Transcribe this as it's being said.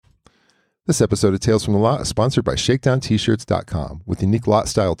This episode of Tales from the Lot is sponsored by ShakedownT-shirts.com with unique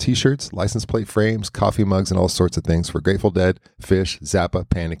lot-style t-shirts, license plate frames, coffee mugs, and all sorts of things for Grateful Dead, Fish, Zappa,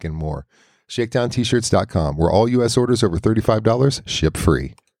 Panic, and more. ShakedownT-shirts.com, where all U.S. orders over $35 ship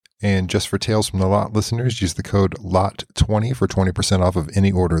free. And just for Tales from the Lot listeners, use the code LOT20 for 20% off of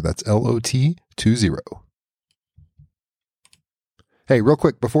any order. That's LOT20. Hey, real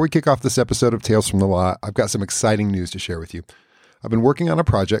quick, before we kick off this episode of Tales from the Lot, I've got some exciting news to share with you. I've been working on a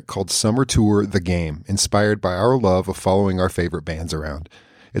project called Summer Tour The Game, inspired by our love of following our favorite bands around.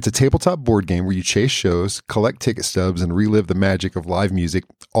 It's a tabletop board game where you chase shows, collect ticket stubs, and relive the magic of live music,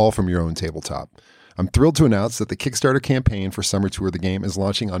 all from your own tabletop. I'm thrilled to announce that the Kickstarter campaign for Summer Tour The Game is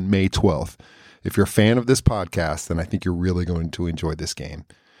launching on May 12th. If you're a fan of this podcast, then I think you're really going to enjoy this game.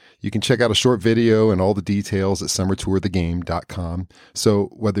 You can check out a short video and all the details at summertourthegame.com. So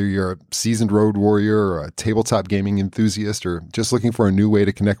whether you're a seasoned road warrior or a tabletop gaming enthusiast or just looking for a new way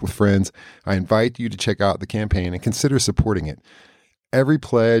to connect with friends, I invite you to check out the campaign and consider supporting it. Every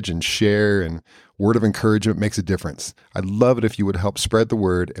pledge and share and word of encouragement makes a difference. I'd love it if you would help spread the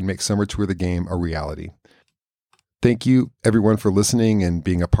word and make Summer Tour the Game a reality. Thank you, everyone, for listening and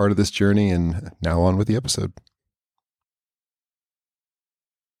being a part of this journey. And now on with the episode.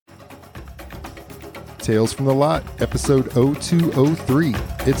 Tales from the Lot, episode 0203.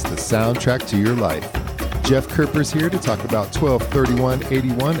 It's the soundtrack to your life. Jeff Kerper's here to talk about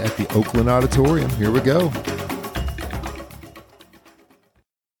 12/31/81 at the Oakland Auditorium. Here we go.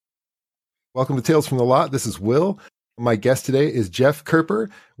 Welcome to Tales from the Lot. This is Will. My guest today is Jeff Kerper.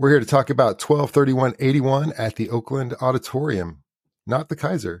 We're here to talk about 12/31/81 at the Oakland Auditorium, not the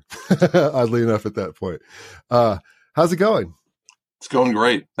Kaiser, oddly enough at that point. How's it going? It's going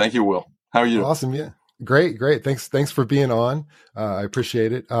great. Thank you, Will. How are you? Awesome. Yeah. Great. Thanks for being on. I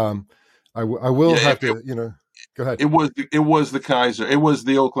appreciate it. I will have to, go ahead. It was the Kaiser. It was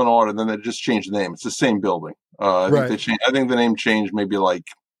the Oakland Audit, and then they just changed the name. It's the same building. I think the name changed maybe like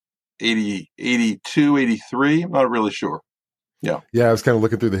 80, 82, 83. I'm not really sure. Yeah. I was kind of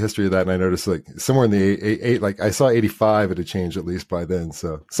looking through the history of that, and I noticed like somewhere in the eight, like I saw 85, it had changed at least by then.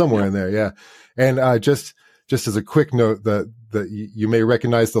 So somewhere in there. Yeah. And just as a quick note, that you may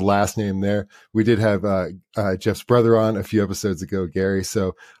recognize the last name there. We did have Jeff's brother on a few episodes ago, Gary.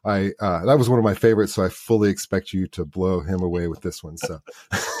 So that was one of my favorites. So I fully expect you to blow him away with this one. So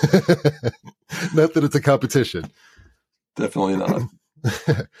not that it's a competition. Definitely not.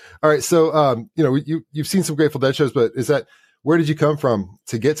 All right. So you've seen some Grateful Dead shows, but where did you come from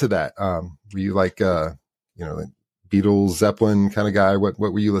to get to that? Were you like Beatles, Zeppelin kind of guy? What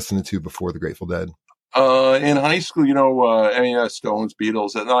were you listening to before the Grateful Dead? In high school, Stones,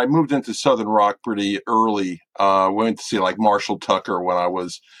 Beatles, and I moved into Southern rock pretty early. Went to see like Marshall Tucker when I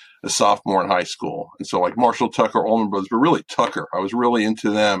was a sophomore in high school. And so like Marshall Tucker, Allman Brothers, but really Tucker, I was really into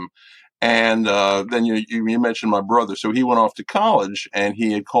them. And, then you mentioned my brother. So he went off to college and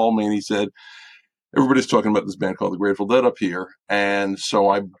he had called me and he said, everybody's talking about this band called the Grateful Dead up here. And so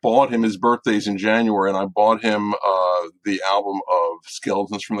I bought him, his birthday's in January, and I bought him the album of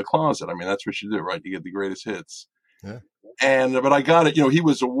Skeletons from the Closet. I mean, that's what you do, right? You get the greatest hits. Yeah. But I got it, he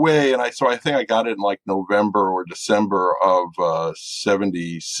was away, and I think I got it in like November or December of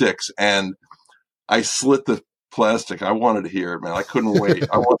 76. And I slit the plastic. I wanted to hear it, man. I couldn't wait.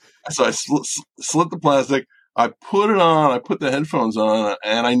 So I slit the plastic. I put it on, I put the headphones on,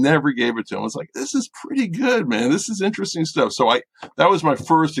 and I never gave it to him. I was like, this is pretty good, man. This is interesting stuff. So that was my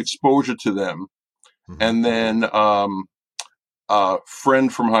first exposure to them. Mm-hmm. And then, a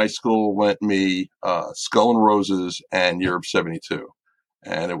friend from high school lent me, Skull and Roses and Year of 72.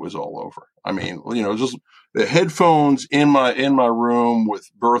 And it was all over. I mean, just the headphones in my room with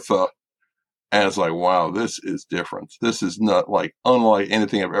Bertha. And it's like, wow, this is different. This is not unlike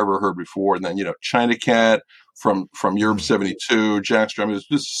anything I've ever heard before. And then, China Cat from Europe 72, Jackstrom. There's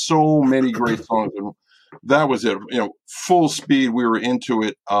just so many great songs. And that was it. Full speed. We were into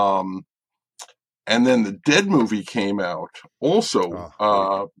it. And then the Dead movie came out also,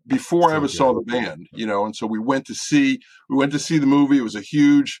 before I ever saw the band, and so we went to see the movie. It was a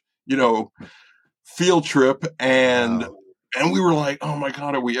huge, field trip. And, wow. And we were like, oh my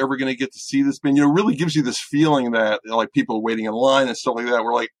God, are we ever going to get to see this band? It really gives you this feeling that like people waiting in line and stuff like that.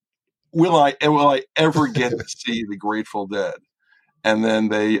 We're like, will I ever get to see the Grateful Dead? And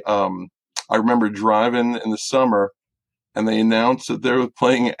then I remember driving in the summer and they announced that they were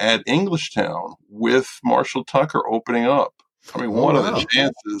playing at Englishtown with Marshall Tucker opening up. I mean, what are the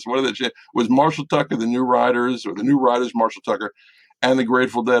chances? Was Marshall Tucker the New Riders, or the New Riders, Marshall Tucker, and the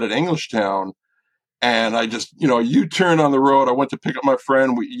Grateful Dead at Englishtown? And I just, U-turn on the road. I went to pick up my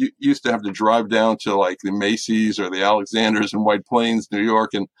friend. We used to have to drive down to like the Macy's or the Alexanders in White Plains, New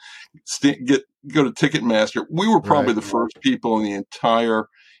York, and go to Ticketmaster. We were probably the first people in the entire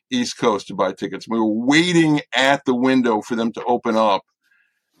East Coast to buy tickets. We were waiting at the window for them to open up.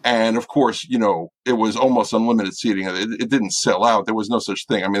 And of course, it was almost unlimited seating. It didn't sell out. There was no such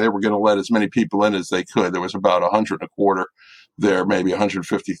thing. I mean, they were going to let as many people in as they could. There was about 100 and a quarter there, maybe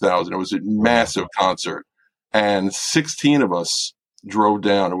 150,000. It was a massive concert. And 16 of us drove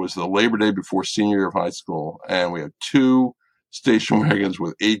down. It was the Labor Day before senior year of high school. And we had 2 station wagons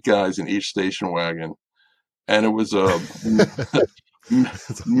with 8 guys in each station wagon. And it was a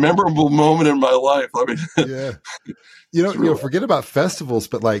memorable moment in my life. I mean, yeah. Forget about festivals,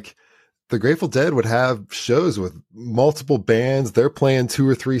 but like the Grateful Dead would have shows with multiple bands. They're playing 2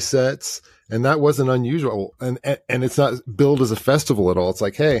 or 3 sets, and that wasn't unusual. And it's not billed as a festival at all. It's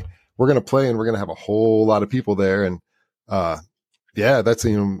like, hey, we're going to play and we're going to have a whole lot of people there. And, that's,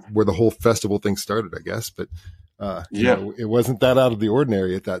 where the whole festival thing started, I guess. But, it wasn't that out of the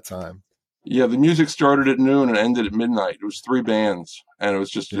ordinary at that time. Yeah, the music started at noon and ended at midnight. It was 3 bands, and it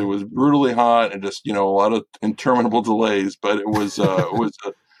was just it was brutally hot and just a lot of interminable delays. But it was it was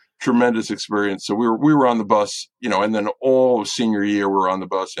a tremendous experience. So we were on the bus, and then all of senior year we were on the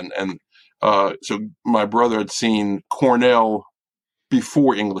bus, and so my brother had seen Cornell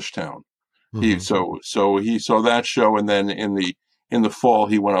before Englishtown. Mm-hmm. So he saw that show, and then in the fall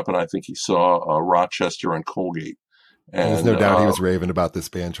he went up and I think he saw Rochester and Colgate. And there's no doubt he was raving about this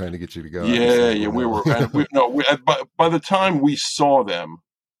band, trying to get you to go. Yeah, we were. By the time we saw them,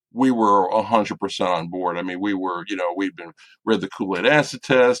 we were 100% on board. I mean, we were, we'd read the Kool-Aid acid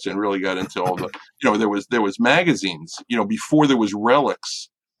test and really got into all the, there was magazines, before there was Relics,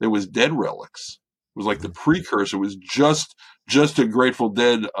 there was Dead Relics. It was like the precursor. It was just a Grateful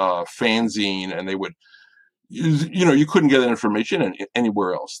Dead fanzine, and they would. You couldn't get that information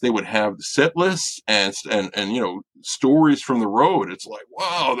anywhere else. They would have the set lists and stories from the road. It's like,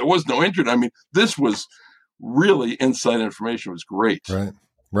 wow, there was no internet. I mean, this was really inside information. It was great.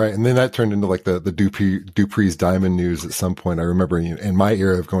 Right. And then that turned into like the Dupree's Diamond News at some point. I remember in my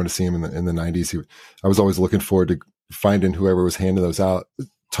era of going to see him in the 90s, I was always looking forward to finding whoever was handing those out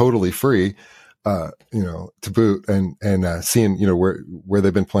totally free. To boot and seeing, where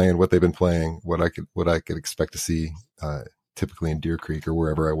they've been playing, what they've been playing, what I could expect to see, typically in Deer Creek or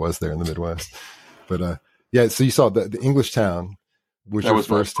wherever I was there in the Midwest. But, so you saw the Englishtown, which was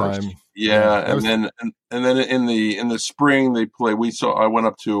first time. Yeah. And then in the spring they play, I went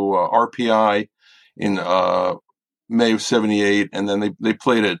up to, RPI in, May of 78. And then they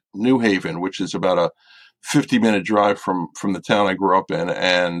played at New Haven, which is about a 50-minute drive from the town I grew up in.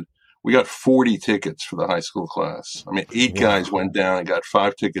 And we got 40 tickets for the high school class. I mean, 8 guys went down and got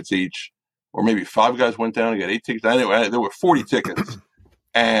 5 tickets each, or maybe 5 guys went down and got 8 tickets. Anyway, there were 40 tickets.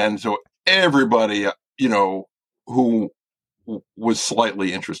 And so everybody, who was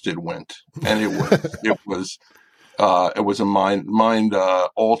slightly interested went. And it was a mind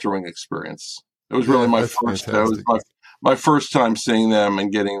altering experience. It was really my first time seeing them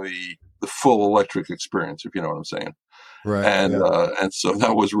and getting the full electric experience, if you know what I'm saying. Right. And so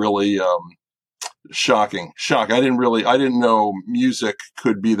that was really shocking. I didn't know music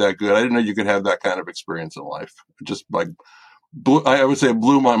could be that good. I didn't know you could have that kind of experience in life. Just like I would say it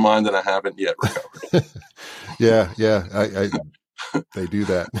blew my mind, and I haven't yet recovered. Yeah. They do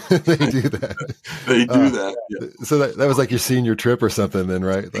that. They do that. Yeah. So that was like your senior trip or something then,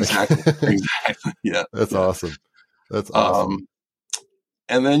 right? Exactly. Yeah. That's awesome. That's awesome.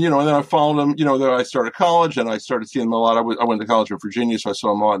 And then, and then I followed them, then I started college and I started seeing them a lot. I went to college in Virginia, so I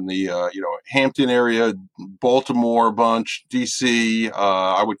saw them a lot in the, Hampton area, Baltimore a bunch, DC.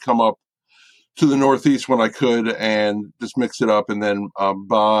 I would come up to the Northeast when I could and just mix it up. And then,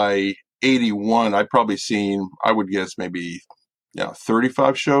 by 81, I'd probably seen, I would guess maybe,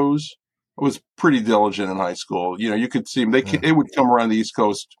 35 shows. I was pretty diligent in high school. You could see them. They would come around the East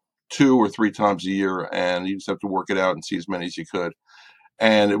Coast 2 or 3 times a year, and you just have to work it out and see as many as you could.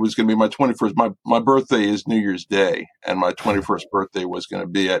 And it was going to be my 21st. My birthday is New Year's Day, and my 21st birthday was going to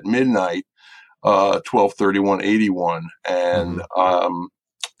be at midnight, 12/31/81, and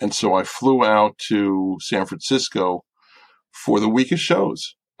so I flew out to San Francisco for the week of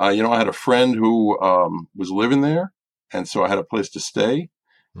shows. I had a friend who was living there, and so I had a place to stay,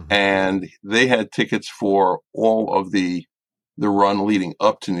 and they had tickets for all of the run leading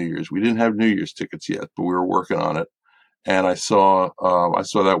up to New Year's. We didn't have New Year's tickets yet, but we were working on it. And I saw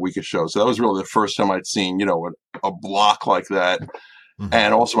that week of shows. So that was really the first time I'd seen, a block like that.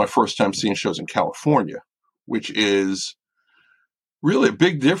 And also my first time seeing shows in California, which is really a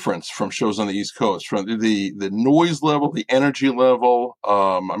big difference from shows on the East Coast, from the noise level, the energy level.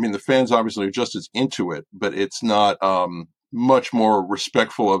 I mean, the fans obviously are just as into it, but it's not much more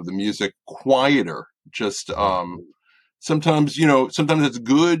respectful of the music, quieter. Just sometimes, sometimes it's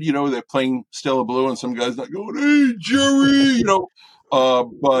good. They're playing Stella Blue, and some guys not going, "Hey, Jerry,"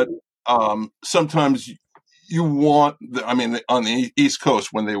 but sometimes you want. On the East Coast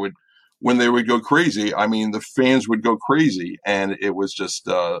when they would go crazy, I mean, the fans would go crazy, and it was just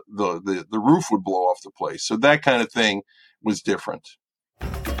the roof would blow off the place. So that kind of thing was different.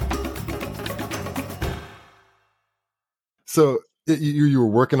 So you were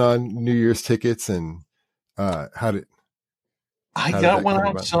working on New Year's tickets, and how did I got one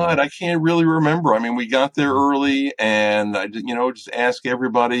outside. I can't really remember. I mean, we got there early, and I did, just ask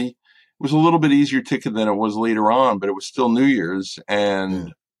everybody. It was a little bit easier ticket than it was later on, but it was still New Year's,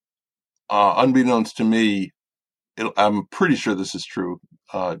 and unbeknownst to me, I'm pretty sure this is true.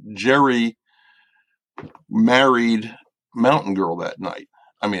 Jerry married Mountain Girl that night.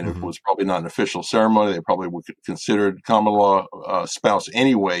 I mean, it was probably not an official ceremony. They probably would consider it common law spouse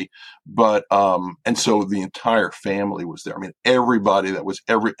anyway. But and so the entire family was there. I mean, everybody that was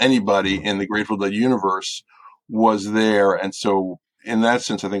anybody in the Grateful Dead universe was there. And so in that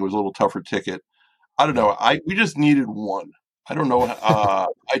sense, I think it was a little tougher ticket. I don't know. We just needed one. I don't know.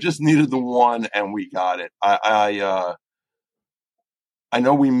 I just needed the one, and we got it. I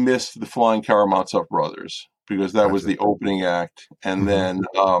know we missed the Flying Karamazov Brothers because that was the opening act, and then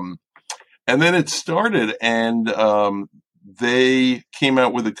it started, and they came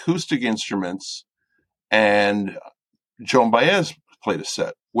out with acoustic instruments, and Joan Baez played a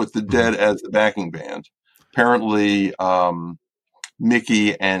set with the Dead as the backing band. Apparently,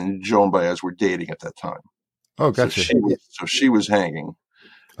 Mickey and Joan Baez were dating at that time. Oh, gotcha. So she was hanging.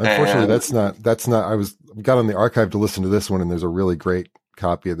 Unfortunately, that's not. I got on the archive to listen to this one, and there's a really great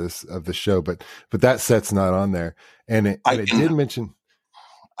copy of the show, but that set's not on there. And it did mention.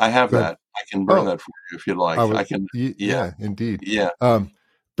 I have that. I can burn that for you if you'd like. I can. Yeah, indeed. Yeah.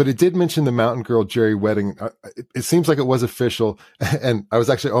 But it did mention the Mountain Girl Jerry wedding. It seems like it was official, and I was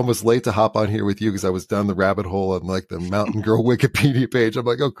actually almost late to hop on here with you because I was down the rabbit hole on like the Mountain Girl Wikipedia page. I'm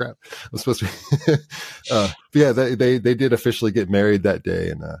like, oh crap, I'm supposed to be. But yeah, they did officially get married that day,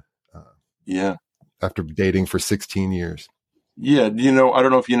 and after dating for 16 years. Yeah, I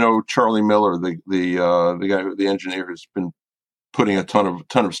don't know if you know Charlie Miller, the guy, the engineer, who's been putting a ton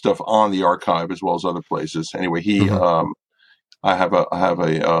of stuff on the archive as well as other places. Anyway, he I have a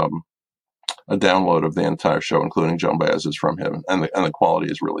download of the entire show, including Joan Baez's, from him, and the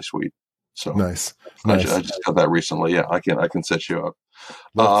quality is really sweet. So nice. I just got that recently. Yeah, I can set you up.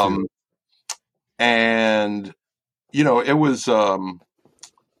 And it was.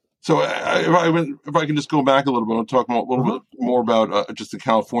 So if I can just go back a little bit and talk a little bit more about just the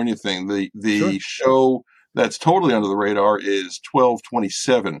California thing. The show that's totally under the radar is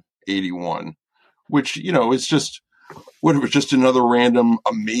 12/27/81, which is just. What, it was just another random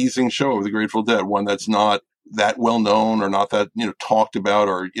amazing show of the Grateful Dead, one that's not that well known or not that talked about,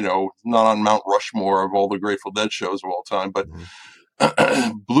 or not on Mount Rushmore of all the Grateful Dead shows of all time, but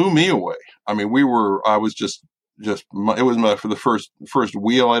blew me away. I mean, I was just it was for the first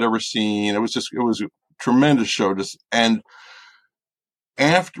wheel I'd ever seen. It was a tremendous show. And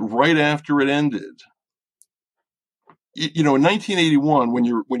right after it ended, in 1981, when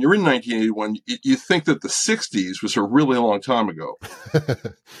you're in 1981, you think that the 60s was a really long time ago.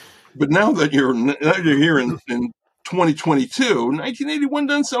 But now that you're here in 2022, 1981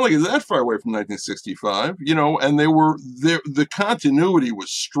 doesn't sound like it's that far away from 1965. And they were there. The continuity was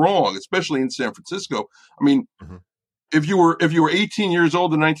strong, especially in San Francisco. I mean, if you were 18 years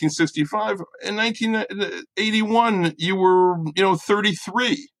old in 1965, in 1981 you were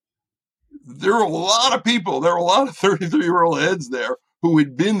 33. There were a lot of people. There were a lot of 33-year-old heads there who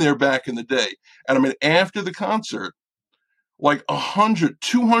had been there back in the day. And I mean, after the concert, like 100,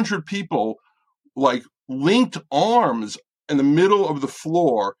 200 people, like linked arms in the middle of the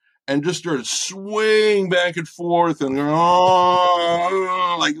floor and just started swaying back and forth and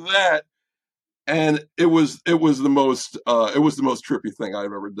like that. And it was the most trippy thing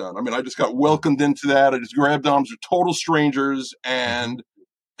I've ever done. I mean, I just got welcomed into that. I just grabbed arms with total strangers, and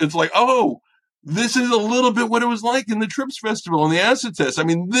it's like, oh, this is a little bit what it was like in the Trips Festival and the Acid Test. I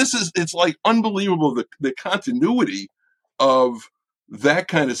mean, it's like unbelievable, the continuity of that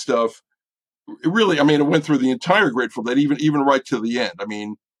kind of stuff. It really, I mean, it went through the entire Grateful Dead, even right to the end. I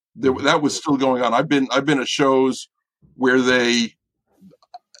mean, that was still going on. I've been at shows where they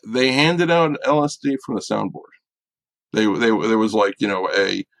handed out LSD from the soundboard. There was like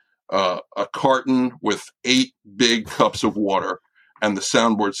a carton with 8 big cups of water. and the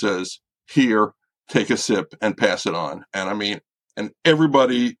soundboard says, "Here, take a sip and pass it on." And I mean, and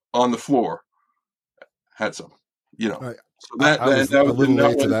everybody on the floor had some, you know. I, So I was a little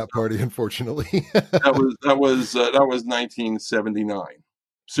late to was that party, unfortunately. that was 1979.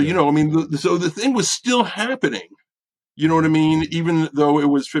 So, you Yeah. know, I mean, so the thing was still happening. You know what I mean? Even though it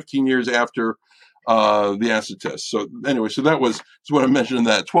was 15 years after the acid test. So anyway, so that's what I mentioned in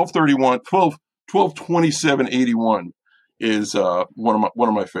that 12/27/81 is one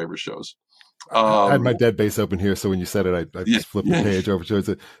of my favorite shows. I had my dead bass open here, so when you said it, I Yeah, just flipped the yeah. page over to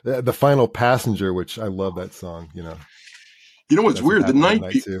it. The Final Passenger, which I love that song. You know, You know what's that's what weird? The happened that night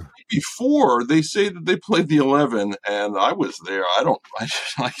night too. before, they say that they played the 11, and I was there. I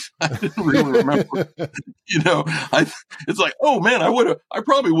didn't really remember. You know, it's like, oh man, I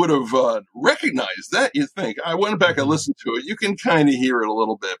probably would have recognized that. You think? I went back and listened to it. You can kind of hear it a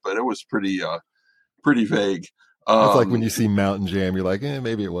little bit, but it was pretty vague. That's like when you see Mountain Jam, you're like,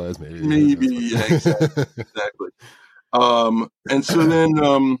 maybe it was, maybe. Maybe, yeah, exactly. And so then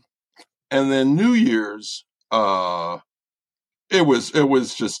New Year's, it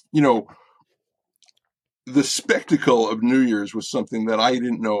was just, you know, the spectacle of New Year's was something that I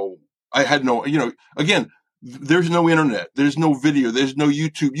didn't know. I had no, you know, again, there's no internet, there's no video, there's no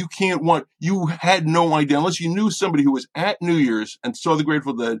YouTube. You had no idea unless you knew somebody who was at New Year's and saw the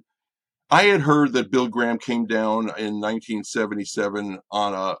Grateful Dead. I had heard that Bill Graham came down in 1977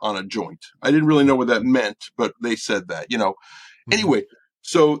 on a joint. I didn't really know what that meant, but they said that, you know. Anyway,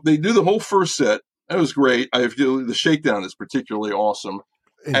 so they do the whole first set. That was great. The shakedown is particularly awesome.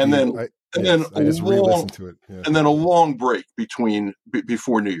 Indeed. And then I just re-listened to it. Yeah. and then a long break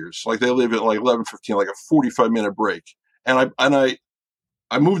before New Year's. Like they leave at like 11:15, like a 45-minute break. And I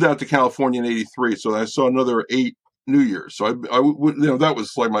moved out to California in '83, so I saw another 8 New Year's. So I you know, that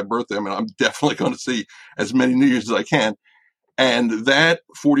was like my birthday. I mean, I'm definitely going to see as many New Year's as I can. And that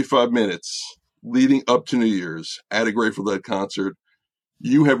 45 minutes leading up to New Year's at a Grateful Dead concert,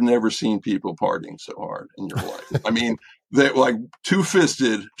 you have never seen people partying so hard in your life. I mean, they're like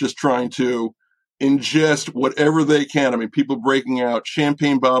two-fisted, just trying to ingest whatever they can. I mean, people breaking out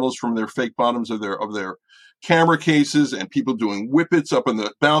champagne bottles from their fake bottoms of their camera cases, and people doing whippets up on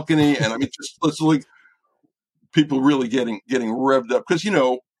the balcony. And I mean, just let's like people really getting revved up because, you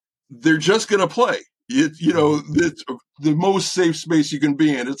know, they're just going to play. You know, it's the most safe space you can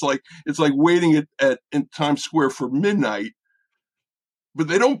be in. It's like waiting in Times Square for midnight. But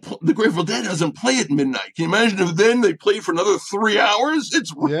the Grateful Dead doesn't play at midnight. Can you imagine if then they played for another 3 hours?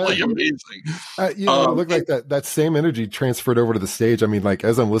 It's really amazing. You know, it looked like that same energy transferred over to the stage. I mean, like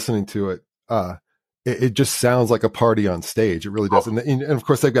as I'm listening to it, it just sounds like a party on stage. It really does. And of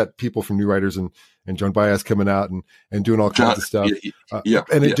course, they've got people from New Writers and Joan Baez coming out and doing all kinds of stuff.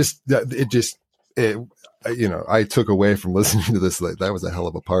 You know, I took away from listening to this. That was a hell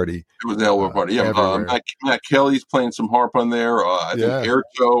of a party. It was a hell of a party. Yeah, Matt Kelly's playing some harp on there. I think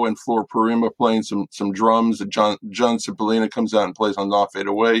Airto and Flor Parima playing some drums. John Cipollina comes out and plays on "Not Fade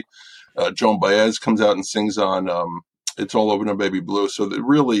Away." Joan Baez comes out and sings on "It's All Over Now, Baby Blue." So that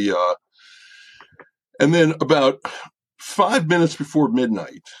really, and then about 5 minutes before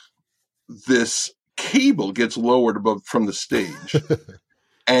midnight, this cable gets lowered from the stage,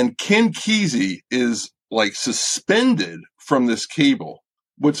 and Ken Kesey is like suspended from this cable.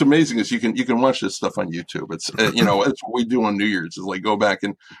 What's amazing is you can watch this stuff on YouTube. It's you know, that's what we do on New Year's is like go back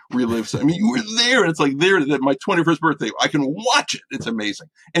and relive. I mean, you were there. It's like there that my 21st birthday. I can watch it. It's amazing.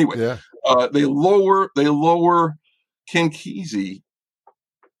 Anyway, they lower Ken Kesey,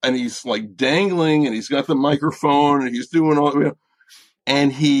 and he's like dangling, and he's got the microphone, and he's doing all, you know,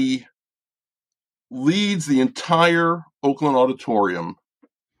 and he leads the entire Oakland Auditorium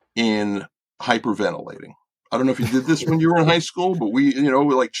in hyperventilating. I don't know if you did this when you were in high school, but we, you know,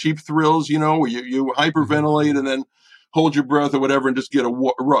 like Cheap Thrills, you know, where you hyperventilate and then hold your breath or whatever and just get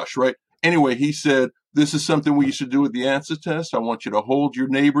a rush, right? Anyway, he said, this is something we used to do with the acid test. I want you to hold your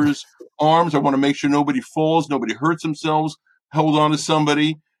neighbor's arms. I want to make sure nobody falls, nobody hurts themselves. Hold on to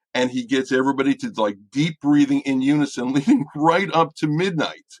somebody. And he gets everybody to like deep breathing in unison, leading right up to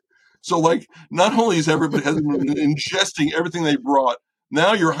midnight. So like, not only is everybody has been ingesting everything they brought,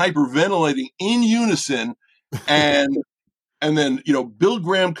 now you're hyperventilating in unison. And then, you know, Bill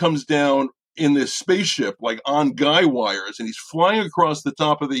Graham comes down in this spaceship, like on guy wires, and he's flying across the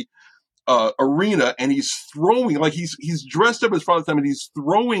top of the arena, and he's throwing, like he's dressed up as Father Time, and he's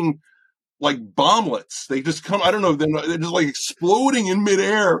throwing like bomblets. They just come, I don't know, they're just like exploding in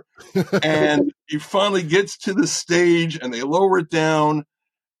midair. And he finally gets to the stage, and they lower it down,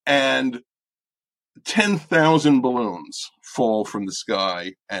 and 10,000 balloons fall from the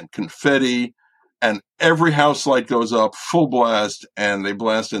sky, and confetti, and every house light goes up full blast, and they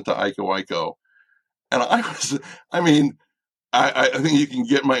blast into Iko Iko. And I mean, I think you can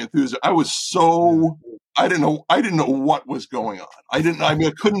get my enthusiasm. I was so, I didn't know what was going on. I mean,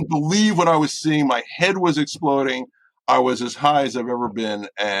 I couldn't believe what I was seeing. My head was exploding. I was as high as I've ever been.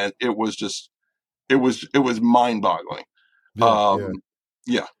 And it was mind boggling.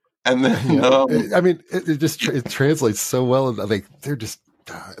 Yeah. And then, I mean, it just it translates so well. Like they're just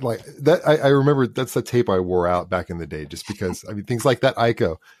like that. I remember that's the tape I wore out back in the day, just because. I mean, things like that.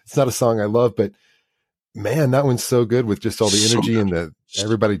 Ico. It's not a song I love, but man, that one's so good with just all the energy and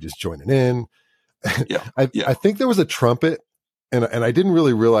everybody just joining in. Yeah. I think there was a trumpet, and I didn't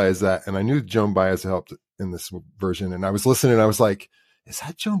really realize that, and I knew Joan Baez helped in this version, and I was listening, and I was like, is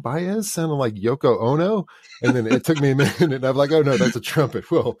that Joan Baez sounding like Yoko Ono? And then it took me a minute, and I'm like, oh no, that's a trumpet.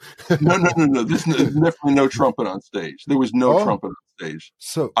 Well, no. There's definitely no trumpet on stage. There was no trumpet on stage.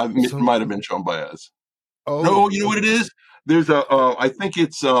 So it might have been Joan Baez. Oh no, you know what it is? There's I think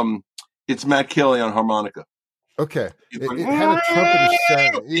it's Matt Kelly on harmonica. Okay. It had a trumpetish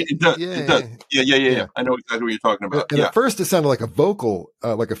sound. It does. Yeah. I know exactly what you're talking about. And at first it sounded like a vocal,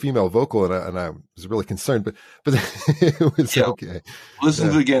 like a female vocal, and I was really concerned, but it was okay. Listen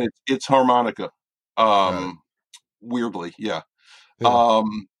to it again. It's harmonica. Weirdly. Yeah. So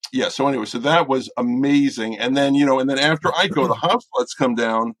anyway, so that was amazing. And then, after Iko, the house lights come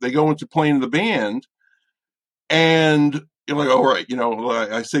down, they go into playing the band, and you're like, all right,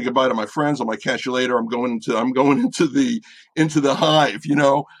 I say goodbye to my friends. I'm like, catch you later. I'm going into the hive,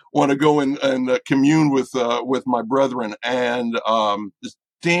 want to go and commune with my brethren, and this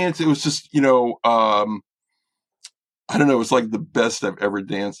dance. It was just, I don't know. It was like the best I've ever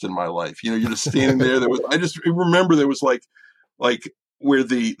danced in my life. You're just standing there. I just remember there was like where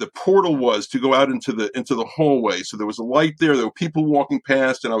the portal was to go out into the hallway. So there was a light there. There were people walking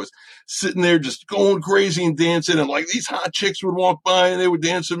past, and I was sitting there just going crazy and dancing. And like these hot chicks would walk by and they would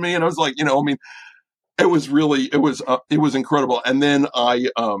dance with me. And I was like, it was incredible. And then I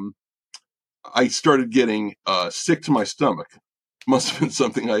started getting sick to my stomach. Must have been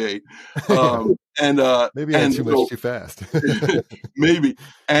something I ate. Maybe I had too much too fast. Maybe.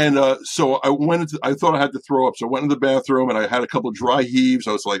 And so I thought I had to throw up. So I went into the bathroom, and I had a couple of dry heaves.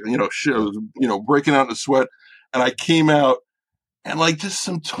 I was like, shit, I was, breaking out in a sweat. And I came out, and like just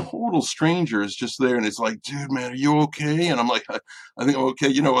some total strangers just there. And it's like, dude, man, are you okay? And I'm like, I think I'm okay.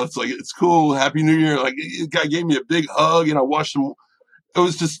 It's like, it's cool. Happy New Year. Like, the guy gave me a big hug, and I watched him. It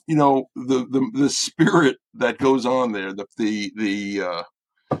was just, the spirit that goes on there, the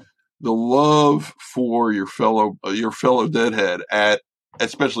love for your fellow deadhead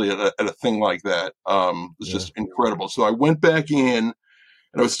especially at a thing like that, was just incredible. So I went back in, and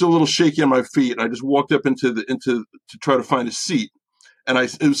I was still a little shaky on my feet, and I just walked up to try to find a seat. And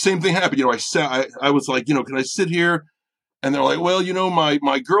the same thing happened. I was like, can I sit here? And they're like, well,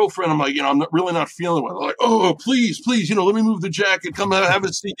 my girlfriend, I'm like, I'm really not feeling well. They're like, oh, please, let me move the jacket. Come have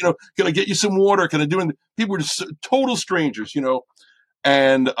a seat. Can I get you some water? Can I do it? People were just total strangers,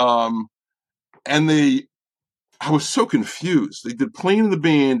 and I was so confused. They did playing the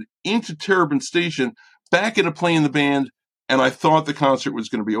band into Terrapin Station, back into playing the band, and I thought the concert was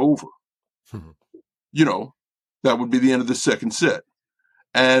going to be over. That would be the end of the second set.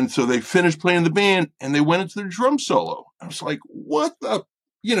 And so they finished playing the band, and they went into their drum solo. I was like, what the,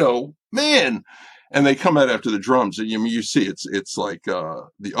 man. And they come out after the drums. And you see, it's like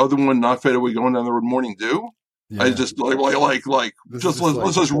the other one, Not Fade Away, Going Down the Road, Morning Dew. Yeah. I just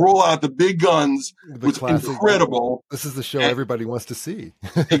let's just roll out the big guns. It was incredible. This is the show everybody wants to see.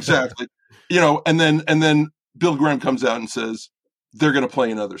 Exactly. And then Bill Graham comes out and says, they're going to play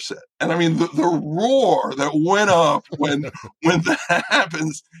another set. And I mean, the roar that went up when that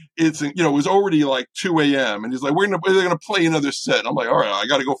happens, it was already like 2 a.m. And he's like, they're going to play another set. And I'm like, all right, I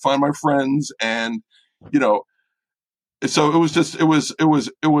got to go find my friends. And, so it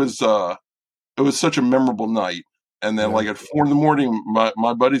was such a memorable night. And then like at 4 a.m,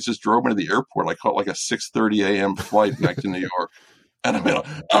 my buddies just drove me to the airport. I caught like a 6:30 a.m. flight back to New York. And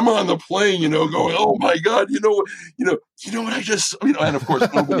I'm on the plane, going, oh my God, you know what I just, and of course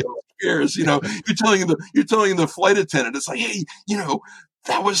nobody else cares, you're telling the flight attendant, it's like, hey,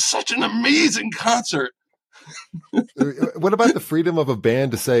 that was such an amazing concert. What about the freedom of a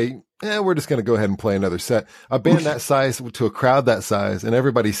band to say, we're just going to go ahead and play another set? A band that size to a crowd that size, and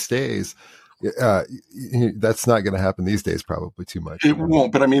everybody stays. That's not going to happen these days, probably too much. It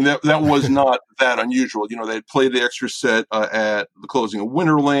won't, but I mean, that was not that unusual. They had played the extra set at the closing of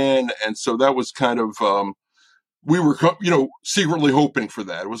Winterland. And so that was kind of, we were, secretly hoping for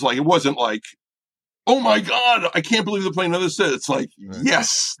that. It wasn't like oh my God, I can't believe they're playing another set. It's like, Right.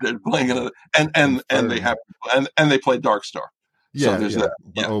 yes, they're playing another, and they have, and they play Dark Star. So Yeah, there's yeah. that.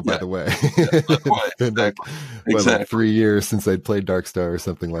 But, Yeah, oh, by yeah, the way, yeah. By the way, it's been like, exactly, what, like exactly. 3 years since I'd played Dark Star or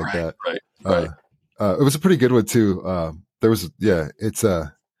something like Right, that. right, Uh, right. it was a pretty good one too. There was, yeah, it's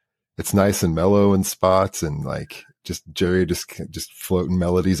nice and mellow in spots, and like just Jerry just floating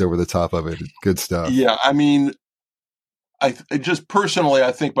melodies over the top of it. Good stuff. Yeah, I mean, I just personally,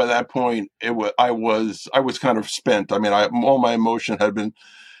 I think by that point, I was kind of spent. I mean, all my emotion had been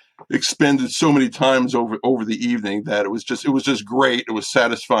expended so many times over the evening that it was just great. It was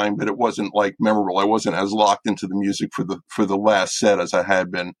satisfying, but it wasn't like memorable. I wasn't as locked into the music for the last set as I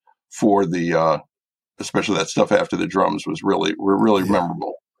had been for the especially that stuff after the drums were really Yeah.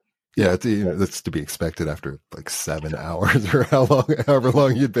 memorable. Yeah, that's to be expected after like 7 hours or however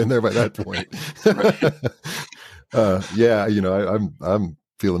long you'd been there by that point. Right. Yeah, I'm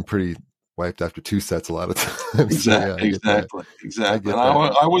feeling pretty wiped after 2 sets a lot of times. So yeah, I Exactly, get that. exactly, I exactly. And get I, that.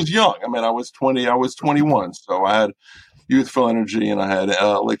 wa- I was young. I mean, I was 21, so I had youthful energy and I had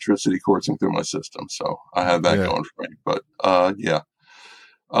electricity coursing through my system. So I had that Yeah. going for me. But yeah,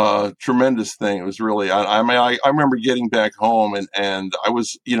 tremendous thing. It was really. I mean, I remember getting back home and I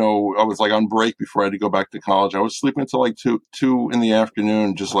was like on break before I had to go back to college. I was sleeping until like two in the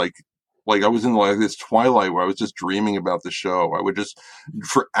afternoon, just like I was in like this twilight where I was just dreaming about the show. I would just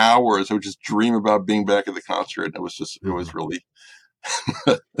for hours I would just dream about being back at the concert. And it was Mhm. really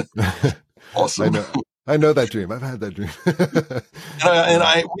I awesome. know. I know that dream. I've had that dream. And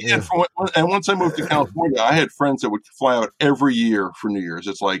I we Yeah. had and once I moved to California, I had friends that would fly out every year for New Year's.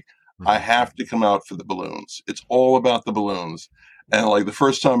 It's like I Mhm. have to come out for the balloons. It's all about the balloons. And like the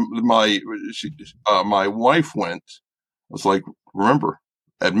first time my wife went, I was like, remember,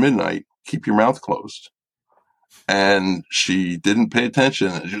 at midnight, keep your mouth closed. And she didn't pay attention.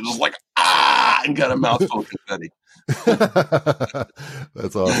 And she was just like, ah, and got a mouthful of confetti.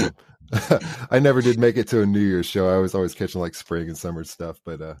 That's awesome. I never did make it to a New Year's show. I was always catching like spring and summer stuff,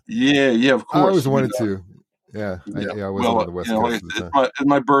 but Yeah, yeah, of I always course. wanted to. Yeah, Yeah. I wasn't Well, on the West Coast at the it's time.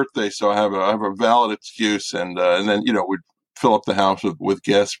 my birthday, so I have a valid excuse, and then we'd fill up the house with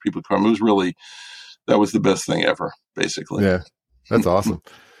guests. People come. It was really that was the best thing ever, basically. Yeah, that's awesome.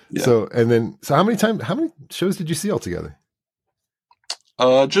 Yeah. So how many shows did you see altogether?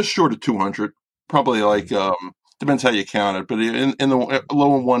 Just short of 200, probably like depends how you count it, but in the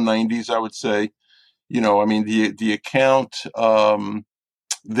lower 190s, I would say. I mean, the account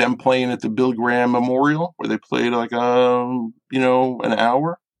them playing at the Bill Graham Memorial where they played like an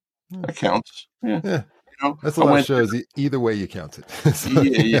hour. Hmm. That counts. Yeah. Yeah, that's a I lot of went. shows. Either way you count it. So Yeah,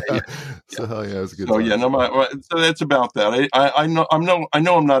 yeah, yeah, yeah, yeah. so hell yeah, it was a good So yeah, time. no, so that's about that. I know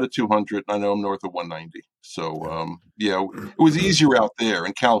I'm not at 200, and I know I'm north of 190. So Yeah. yeah, it was easier out there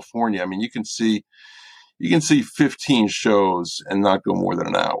in California. I mean, you can see 15 shows and not go more than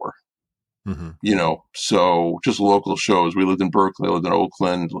an hour. Mm-hmm. So just local shows. We lived in Berkeley, lived in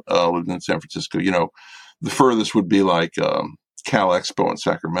Oakland, lived in San Francisco. The furthest would be like Cal Expo in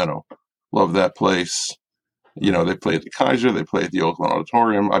Sacramento. Love that place. Mm-hmm. They play at the Kaiser, they play at the Oakland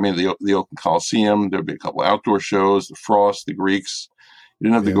Auditorium. I mean, the Oakland Coliseum. There'd be a couple outdoor shows, the Frost, the Greeks. You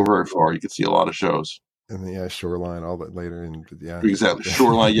didn't have to Yeah, go very far. You could see a lot of shows. and then yeah, Shoreline, all that later, and yeah, Exactly.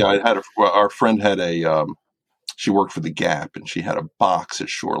 Shoreline. Yeah, our friend had she worked for the Gap, and she had a box at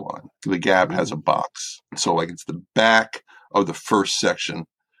Shoreline. The Gap has Ooh, a box, so like it's the back of the first section,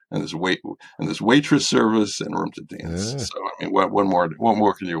 and there's waitress service and room to dance. yeah, So I mean, what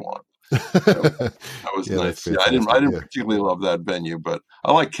more can you want? That was yeah, that's nice. Yeah, I didn't fantastic. Yeah, particularly love that venue, but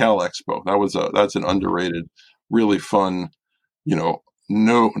I like Cal Expo. That's an mm-hmm. underrated, really fun. You know,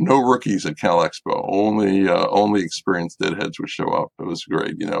 no rookies at Cal Expo. Only experienced deadheads would show up. It was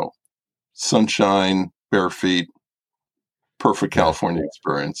great. Sunshine, bare feet, perfect Yeah. California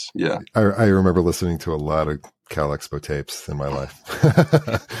experience. Yeah, I remember listening to a lot of Cal Expo tapes in my life.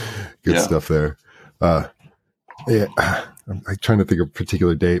 Good yeah. stuff there. Uh, yeah, I'm trying to think of a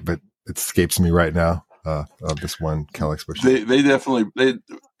particular date, but it escapes me right now. Of this one Cal Expo show. They definitely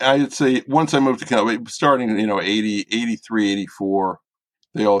I'd say once I moved to Cal, starting 80, 83, 84.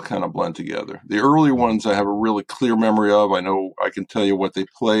 They all kind of blend together. The early Mhm. ones I have a really clear memory of. I know I can tell you what they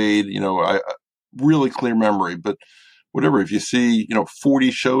played. I really clear memory. But whatever, if you see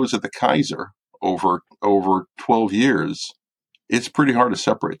 40 shows at the Kaiser over 12 years, it's pretty hard to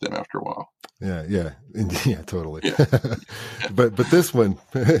separate them after a while. Yeah, yeah, yeah, totally. Yeah, yeah. But this one,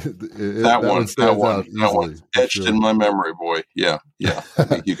 That that one one, that stands one, out that easily one's for etched in sure. my memory, boy. Yeah, yeah. I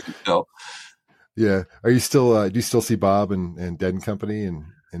think you can tell. Yeah, are you still? Do you still see Bob and Dead and Company and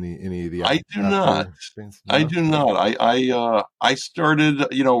any of the I do not. after bands? I No. do not. I started,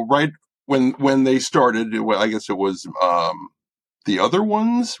 right. when they started, I guess it was the other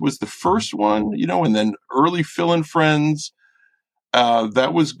ones was the first one, and then early Phil and Friends.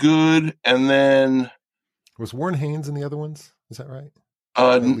 That was good, and then was Warren Haynes in the other ones? Is that right?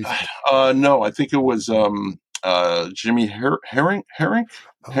 No, I think it was Jimmy Herring.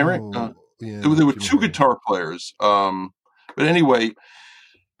 Oh, yeah, there were Jimmy two Herring. guitar players. But anyway,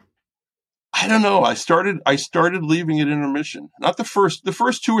 I don't know. I started leaving at intermission. Not the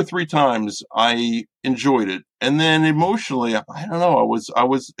first 2 or 3 times I enjoyed it, and then emotionally, I don't know.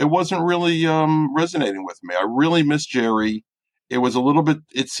 It wasn't really resonating with me. I really miss Jerry.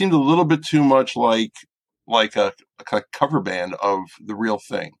 It seemed a little bit too much like a cover band of the real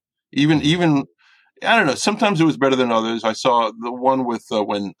thing. Even I don't know. Sometimes it was better than others. I saw the one with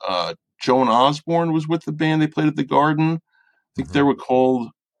when Joan Osborne was with the band. They played at the Garden. I think they were called.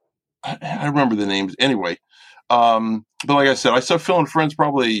 I remember the names anyway. But like I said, I saw Phil and Friends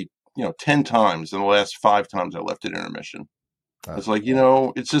probably 10 times, and the last 5 times I left at intermission. It's like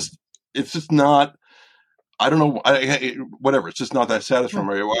it's just not. I don't know. Whatever. It's just not that satisfying.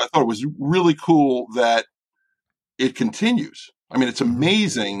 I thought it was really cool that it continues. I mean, it's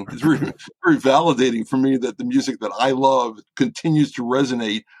amazing. It's very, very validating for me that the music that I love continues to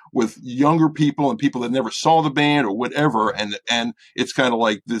resonate with younger people and people that never saw the band or whatever. And it's kind of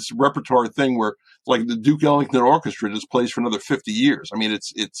like this repertoire thing where like the Duke Ellington Orchestra just plays for another 50 years. I mean,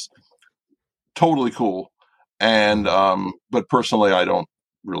 it's totally cool. And, but personally, I don't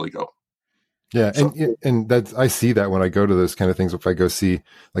really go. Yeah. And that's, I see that when I go to those kind of things. If I go see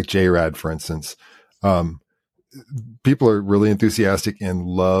like J-Rad, for instance, people are really enthusiastic and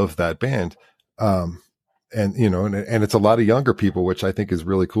love that band. And it's a lot of younger people, which I think is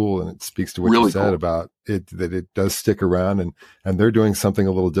really cool. And it speaks to what you said about it, that it does stick around and they're doing something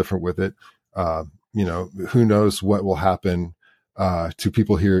a little different with it. Who knows what will happen, to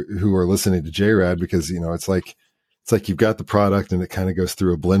people here who are listening to J-Rad, because, it's like you've got the product and it kind of goes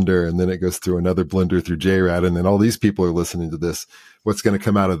through a blender and then it goes through another blender through J-Rad. And then all these people are listening to this. What's going to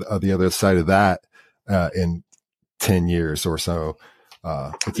come out of the other side of that, in 10 years or so.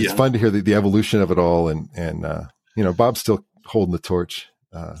 It's fun to hear the evolution of it all. And Bob's still holding the torch,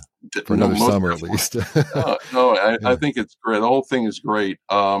 for another summer at least. I think it's great. The whole thing is great.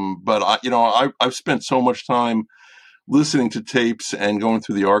 But I've spent so much time listening to tapes and going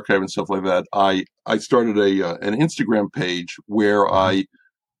through the archive and stuff like that. I started an Instagram page where I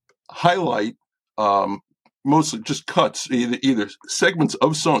highlight, mostly just cuts, either segments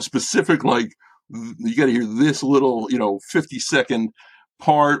of songs, specific, like you got to hear this little 50-second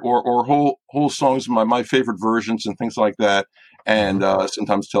part or whole songs, my favorite versions and things like that, and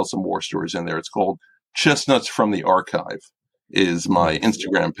sometimes tell some war stories in there. It's called Chestnuts from the Archive is my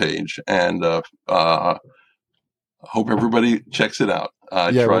Instagram page, and hope everybody checks it out.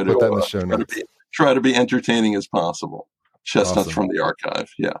 We'll put that in the show notes. Try to be entertaining as possible. Chestnuts from the Archive.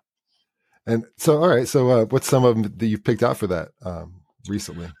 Yeah. And so, all right. So, what's some of them that you've picked out for that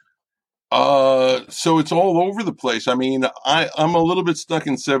recently? So it's all over the place. I mean, I'm a little bit stuck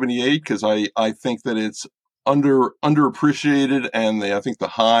in 78 because I think that it's underappreciated, and I think the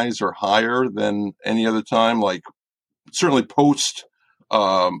highs are higher than any other time. Like certainly post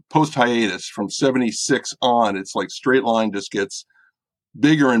hiatus from 76 on, it's like Straight Line just gets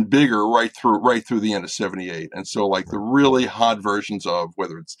bigger and bigger right through the end of 78. And so like the really hot versions of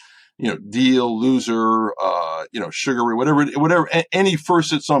whether it's Deal, Loser, Sugary, whatever, any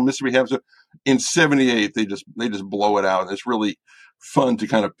first hit song, Mystery Happens, in 78, they just blow it out. And it's really fun to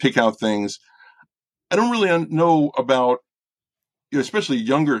kind of pick out things. I don't really know about, especially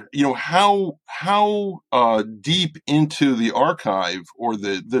younger, how deep into the archive or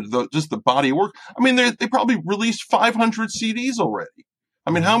the just the body of work. I mean, they probably released 500 CDs already.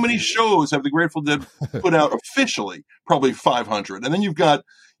 I mean, how many shows have the Grateful Dead put out officially? Probably 500. And then you've got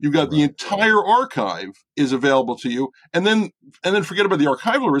the entire archive is available to you. And then forget about the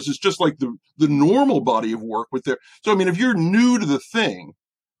archival list. It's just like the normal body of work with their. So, I mean, if you're new to the thing,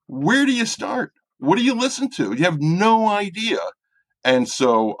 where do you start? What do you listen to? You have no idea. And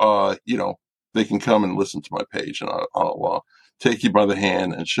so, they can come and listen to my page, and I'll take you by the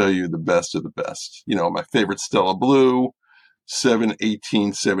hand and show you the best of the best. My favorite Stella Blue,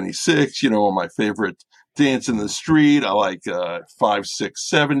 7/18/76, my favorite Dance in the Street. I like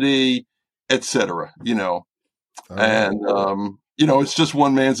 5/6/70, etc. And it's just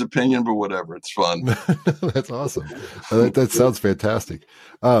one man's opinion, but whatever, it's fun. That's awesome. That sounds fantastic.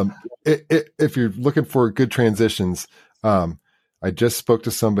 If you're looking for good transitions, I just spoke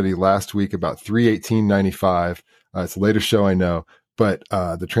to somebody last week about 3/18/95. It's the latest show I know, But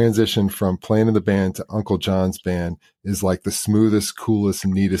the transition from playing in the band to Uncle John's band is like the smoothest, coolest,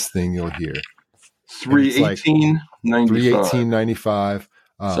 neatest thing you'll hear. And it's like 3:18:95. 3:18:95.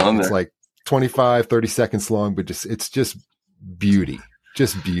 It's there. like 25, 30 seconds long, but it's just beauty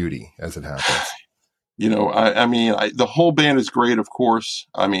as it happens. I mean, the whole band is great, of course.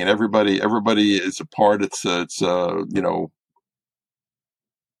 I mean, everybody is a part. It's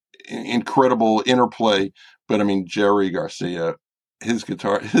incredible interplay. But I mean, Jerry Garcia, his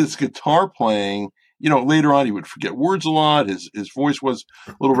guitar playing, later on he would forget words a lot. His voice was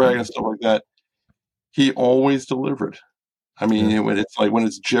a little ragged and stuff like that. He always delivered. I mean, when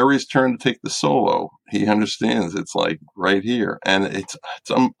it's Jerry's turn to take the solo, he understands it's like right here. And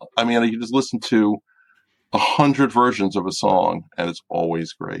I mean, you just listen to 100 versions of a song and it's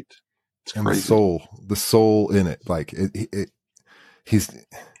always great. It's and crazy. the soul in it, like he's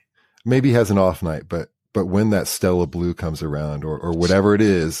maybe has an off night, but when that Stella Blue comes around or whatever it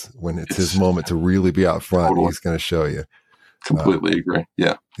is, when it's his moment to really be out front, totally. He's going to show you. Completely agree.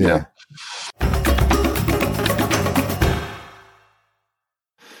 Yeah.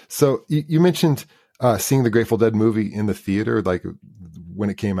 So you mentioned seeing the Grateful Dead movie in the theater, like when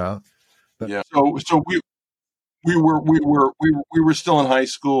it came out. Yeah. So we were still in high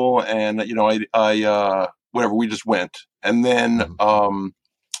school, and I whatever, we just went, and then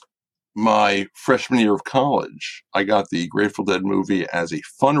my freshman year of college, I got the Grateful Dead movie as a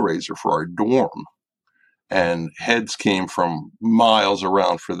fundraiser for our dorm, and heads came from miles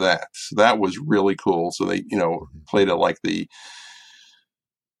around for that. So that was really cool. So they played it like the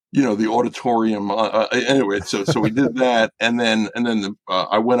auditorium. Anyway, so we did that, and then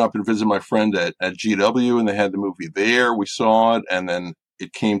I went up and visited my friend at GW, and they had the movie there. We saw it, and then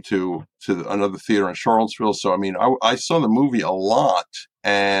it came to another theater in Charlottesville. So I mean, I saw the movie a lot,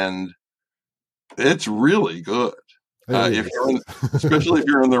 and it's really good. Especially if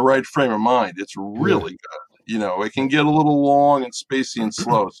you're in the right frame of mind, it's really good. It can get a little long and spacey and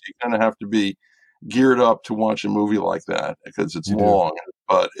slow, so you kind of have to be geared up to watch a movie like that because it's long,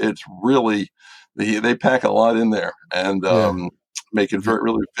 but it's really, they pack a lot in there and make it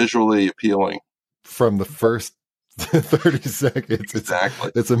really visually appealing. From the first 30 seconds,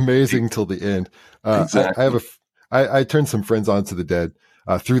 it's amazing till the end. Exactly. I turned some friends onto the Dead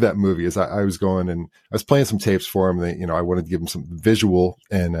through that movie as I was going, and I was playing some tapes for them. They, I wanted to give them some visual,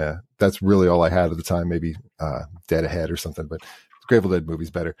 and that's really all I had at the time. Maybe Dead Ahead or something, but the Grateful Dead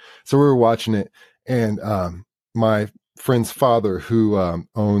movie's better. So we were watching it, and my friend's father, who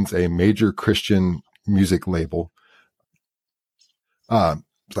owns a major Christian music label,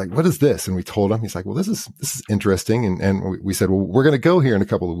 like, what is this? And we told him. He's like, well, this is interesting. And we said, well, we're going to go here in a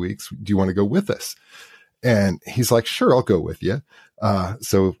couple of weeks. Do you want to go with us? And he's like, sure, I'll go with you.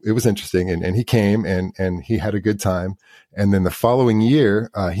 So it was interesting. And he came and he had a good time. And then the following year,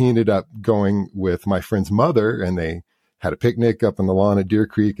 he ended up going with my friend's mother, and they had a picnic up on the lawn at Deer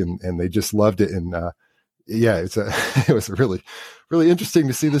Creek, and they just loved it. And, it was really, really interesting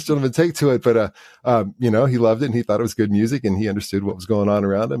to see this gentleman take to it, but, he loved it, and he thought it was good music, and he understood what was going on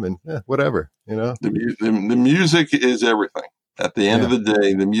around him, and whatever, the music is everything. At the end of the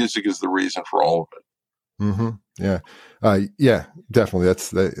day, the music is the reason for all of it. Mm-hmm. Yeah, definitely.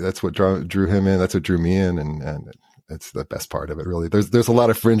 That's what drew him in. That's what drew me in. And it's the best part of it, really. There's a lot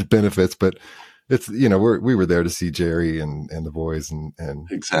of fringe benefits, but it's, we were there to see Jerry and the boys and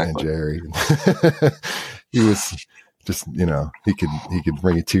exactly. And Jerry. He was just, he could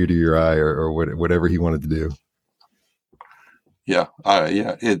bring a tear to your eye or whatever he wanted to do. Yeah.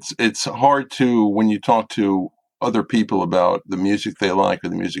 It's hard to, when you talk to other people about the music they like or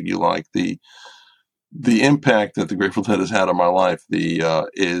the music you like, the impact that the Grateful Dead has had on my life,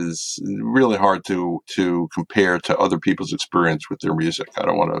 is really hard to compare to other people's experience with their music. I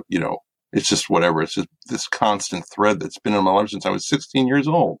don't want to, it's just whatever. It's just this constant thread that's been in my life since I was 16 years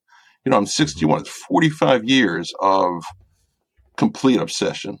old. I'm 61. It's 45 years of complete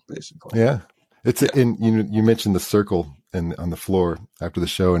obsession, basically. Yeah. And you mentioned the circle on the floor after the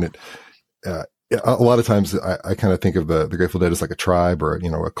show, and a lot of times I kind of think of the Grateful Dead as like a tribe or,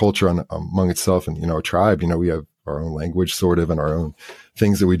 a culture among itself. And, a tribe, we have our own language sort of and our own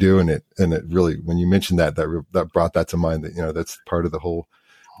things that we do. And it really, when you mentioned that brought that to mind, that, that's part of the whole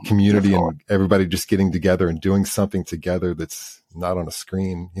community. Definitely. And everybody just getting together and doing something together that's not on a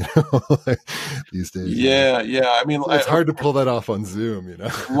screen, these days. Yeah. I mean, it's hard to pull that off on Zoom,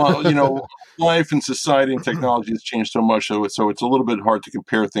 Well, life and society and technology has changed so much, so it's a little bit hard to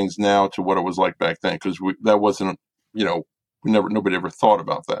compare things now to what it was like back then, because that wasn't, nobody ever thought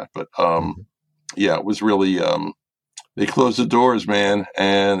about that. But it was really, they closed the doors, man,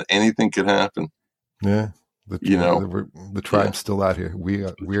 and anything could happen. Yeah, The tribe's still out here.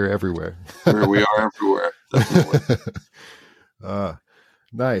 We're everywhere. We are everywhere. Definitely.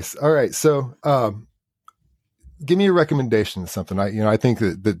 Nice. All right. So, give me a recommendation of something. I think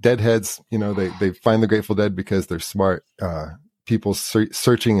that the Deadheads, they find the Grateful Dead because they're smart, people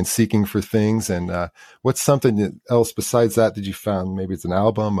searching and seeking for things. And, what's something else besides that you found? Maybe it's an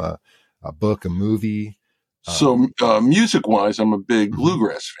album, a book, a movie. So, music wise, I'm a big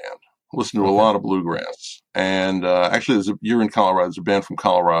bluegrass fan. Listen to a lot of bluegrass. And, actually you're in Colorado. There's a band from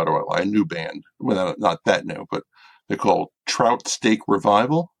Colorado, a new band. Well, not that new, but they're called Trout Steak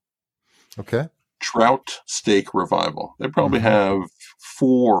Revival. Okay. Trout Steak Revival. They probably have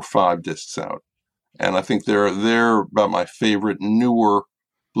 4 or 5 discs out, and I think they're about my favorite newer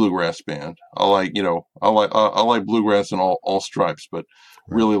bluegrass band. I like bluegrass in all stripes, but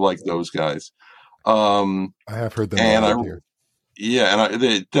really like those guys. I have heard them. And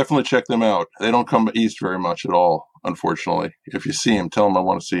they definitely check them out. They don't come east very much at all, unfortunately. If you see them, tell them I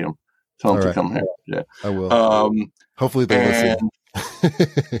want to see them. Tell them to come here. Yeah, I will. Hopefully they listen.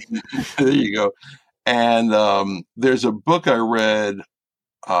 There you go. And there's a book I read.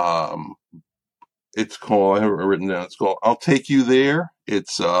 It's called, I have it written down. It's called "I'll Take You There."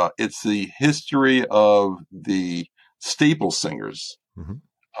 It's the history of the Staple Singers,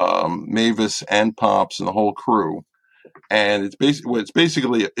 Mavis and Pops and the whole crew. And it's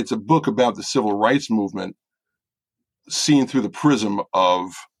basically it's a book about the civil rights movement seen through the prism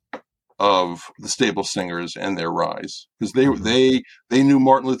of the Staple Singers and their rise, because they knew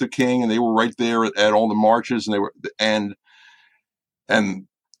Martin Luther King and they were right there at all the marches, and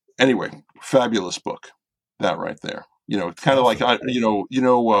anyway, fabulous book, that right there. Kind of like Dennis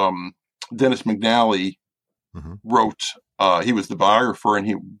McNally wrote. He was the biographer,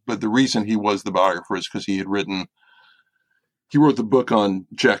 but the reason he was the biographer is because he wrote the book on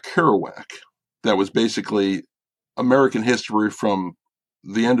Jack Kerouac that was basically American history from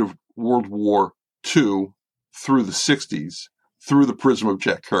the end of World War II through the 60s through the prism of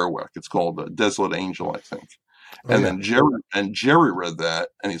Jack Kerouac. It's called Desolate Angel, I think. Then Jerry read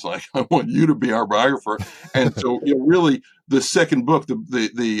that, and he's like, "I want you to be our biographer." And so, really, the second book,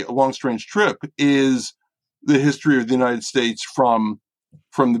 the Long Strange Trip, is the history of the United States from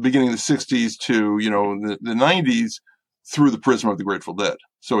the beginning of the 60s to the 90s through the prism of the Grateful Dead.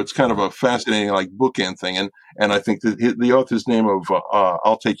 So it's kind of a fascinating bookend thing. And I think that the author's name of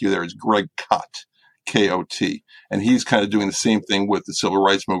 "I'll Take You There" is Greg Kot, K-O-T, and he's kind of doing the same thing with the civil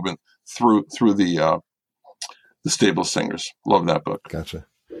rights movement through the Staple Singers. Love that book. Gotcha.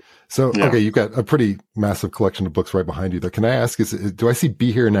 So, okay, you've got a pretty massive collection of books right behind you there. Can I ask, do I see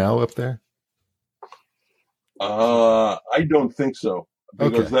 "Be Here Now" up there? I don't think so.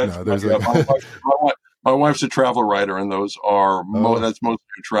 Because my wife's a travel writer, and those are that's mostly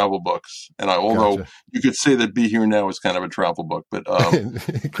travel books. And although you could say that "Be Here Now" is kind of a travel book, but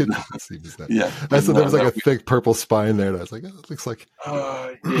it could seem as that. Yeah, there was a thick purple spine there. And I was like, it looks like.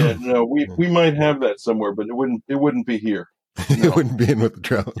 We might have that somewhere, but it wouldn't be here. No. It wouldn't be in with the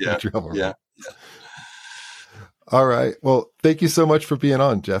travel. Yeah. All right. Well, thank you so much for being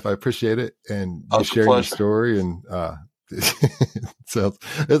on, Jeff. I appreciate it, and you sharing your story. And so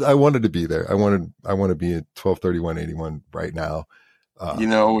I wanted to be there. I want to be at 12/31/81 right now.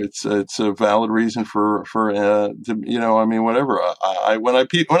 It's a valid reason for whatever. When I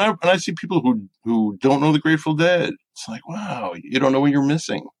see people who don't know the Grateful Dead, it's like, wow, you don't know what you're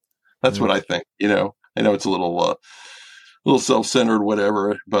missing. That's what I think. I know it's a little self-centered,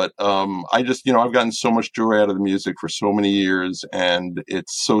 whatever, but I just I've gotten so much joy out of the music for so many years, and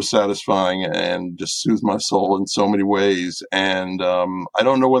it's so satisfying and just soothes my soul in so many ways. And I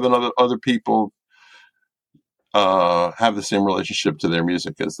don't know whether other people have the same relationship to their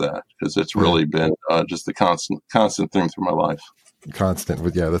music as that, because it's really been just the constant theme through my life. Constant,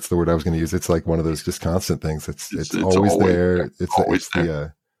 but that's the word I was going to use. It's like one of those just constant things. It's always there. It's always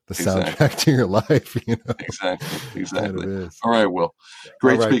there. The soundtrack to your life. Exactly. It is. All right, Will.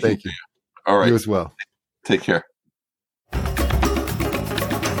 Great speaking to you. All right. You as well. Take care.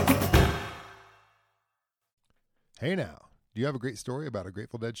 Hey now, do you have a great story about a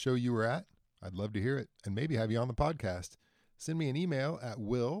Grateful Dead show you were at? I'd love to hear it and maybe have you on the podcast. Send me an email at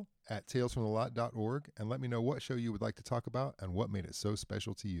will@talesfromthelot.org and let me know what show you would like to talk about and what made it so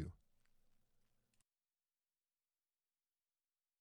special to you.